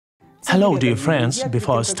Hello dear friends,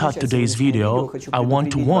 before I start today's video, I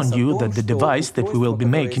want to warn you that the device that we will be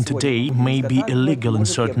making today may be illegal in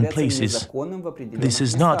certain places. This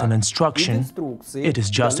is not an instruction, it is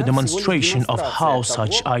just a demonstration of how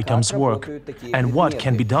such items work and what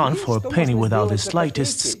can be done for a penny without the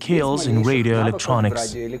slightest skills in radio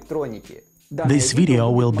electronics. This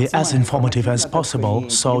video will be as informative as possible,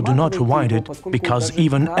 so do not rewind it, because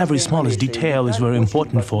even every smallest detail is very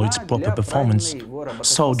important for its proper performance.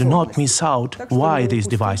 So do not miss out why this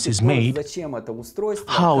device is made,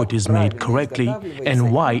 how it is made correctly,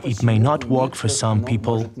 and why it may not work for some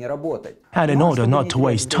people. And in order not to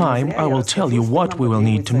waste time, I will tell you what we will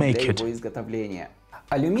need to make it.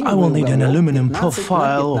 I will need an aluminum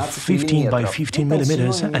profile of 15 by 15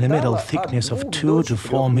 mm and a metal thickness of 2 to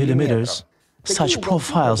 4 mm. Such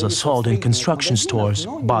profiles are sold in construction stores,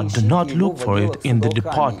 but do not look for it in the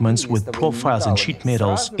departments with profiles and sheet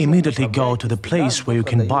metals. Immediately go to the place where you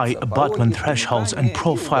can buy abutment thresholds and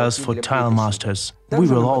profiles for tile masters. We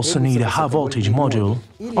will also need a high-voltage module,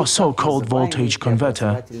 or so-called voltage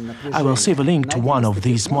converter. I will save a link to one of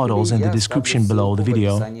these models in the description below the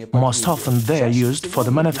video. Most often they are used for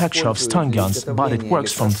the manufacture of stun guns, but it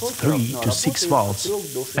works from 3 to 6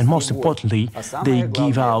 volts. And most importantly, they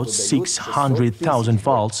give out 600,000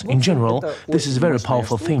 volts. In general, this is a very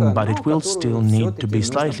powerful thing, but it will still need to be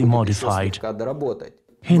slightly modified.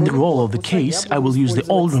 In the role of the case, I will use the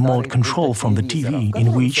old remote control from the TV,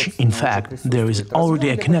 in which, in fact, there is already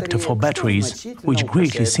a connector for batteries, which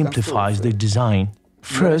greatly simplifies the design.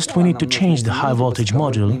 First, we need to change the high-voltage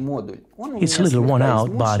module. It's a little worn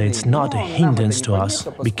out, but it's not a hindrance to us,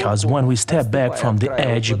 because when we step back from the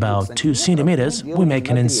edge about 2 centimeters, we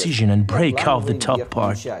make an incision and break off the top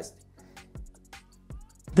part.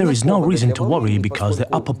 There is no reason to worry, because the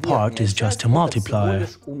upper part is just a multiplier,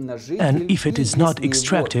 and if it is not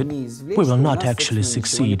extracted, we will not actually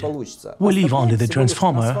succeed. We leave only the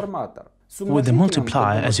transformer. With the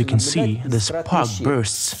multiplier, as you can see, the spark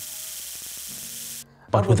bursts.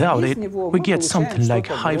 But without it, we get something like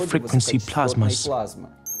high-frequency plasmas.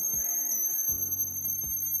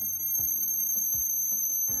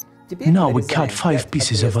 Now we cut 5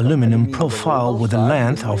 pieces of aluminum profile with a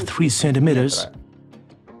length of 3 centimeters.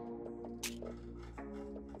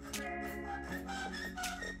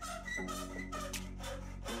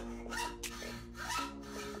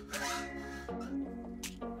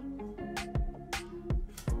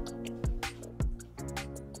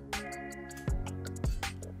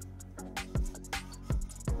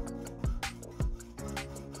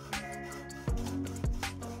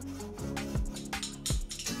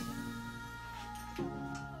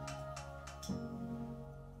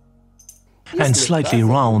 And slightly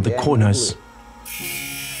round the corners.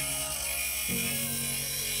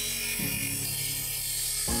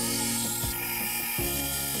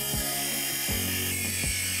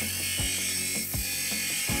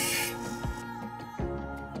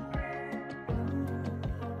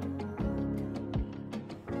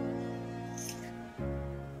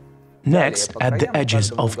 Next, at the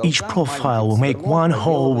edges of each profile, we make one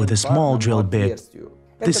hole with a small drill bit.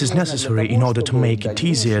 This is necessary in order to make it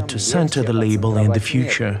easier to center the label in the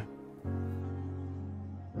future.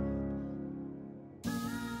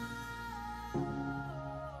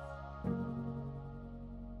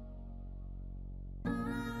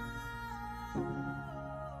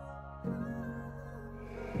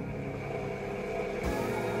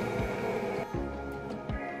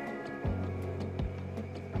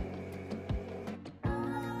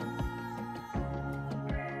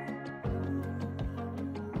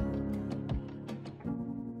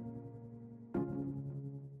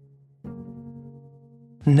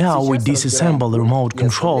 Now we disassemble the remote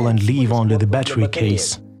control and leave only the battery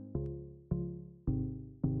case.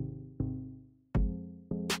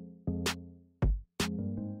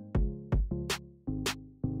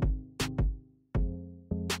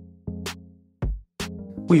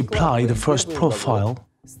 We apply the first profile,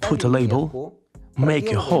 put a label,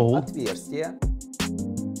 make a hole,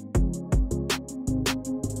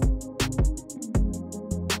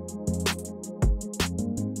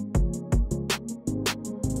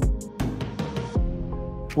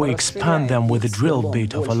 we expand them with a drill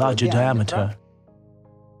bit of a larger diameter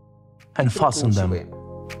and fasten them.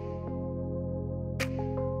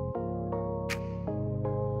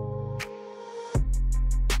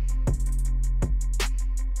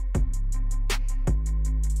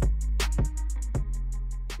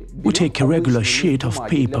 We take a regular sheet of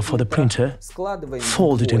paper for the printer,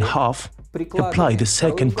 fold it in half, apply the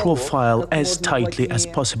second profile as tightly as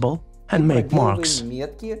possible and make marks,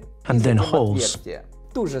 and then holes.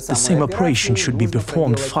 The same operation should be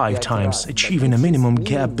performed 5 times, achieving a minimum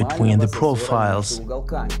gap between the profiles.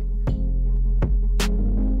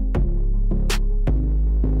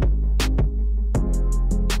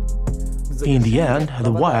 In the end,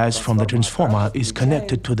 the wires from the transformer is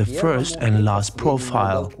connected to the first and last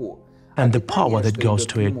profile, and the power that goes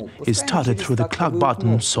to it is started through the clock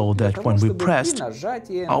button so that when we pressed,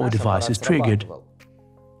 our device is triggered.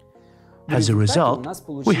 As a result,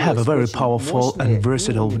 we have a very powerful and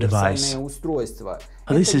versatile device.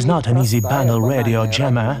 This is not an easy bundle radio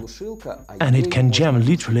jammer, and it can jam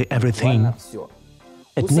literally everything.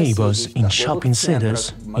 At neighbors, in shopping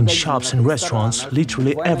centers, in shops and restaurants,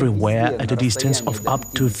 literally everywhere at a distance of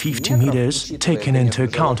up to 50 meters, taking into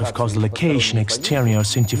account, of course, the location,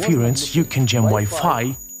 extraneous interference, you can jam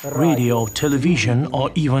Wi-Fi, radio, television,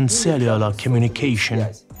 or even cellular communication.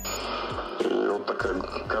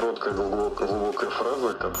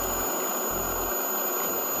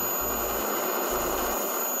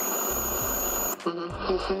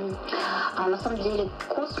 На самом деле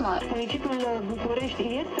Космо.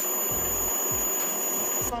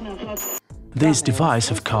 This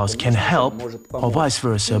device, of course, can help, or vice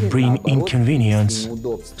versa, bring inconvenience.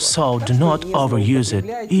 So do not overuse it.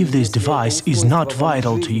 If this device is not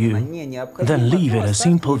vital to you, then leave it a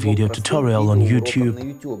simple video tutorial on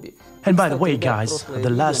YouTube. And by the way, guys, the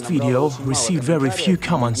last video received very few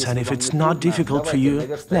comments, and if it's not difficult for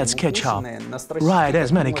you, let's catch up. Write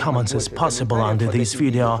as many comments as possible under this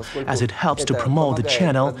video, as it helps to promote the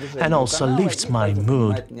channel and also lifts my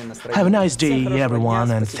mood. Have a nice day, everyone,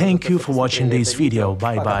 and thank you for watching this video.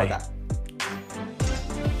 Bye-bye.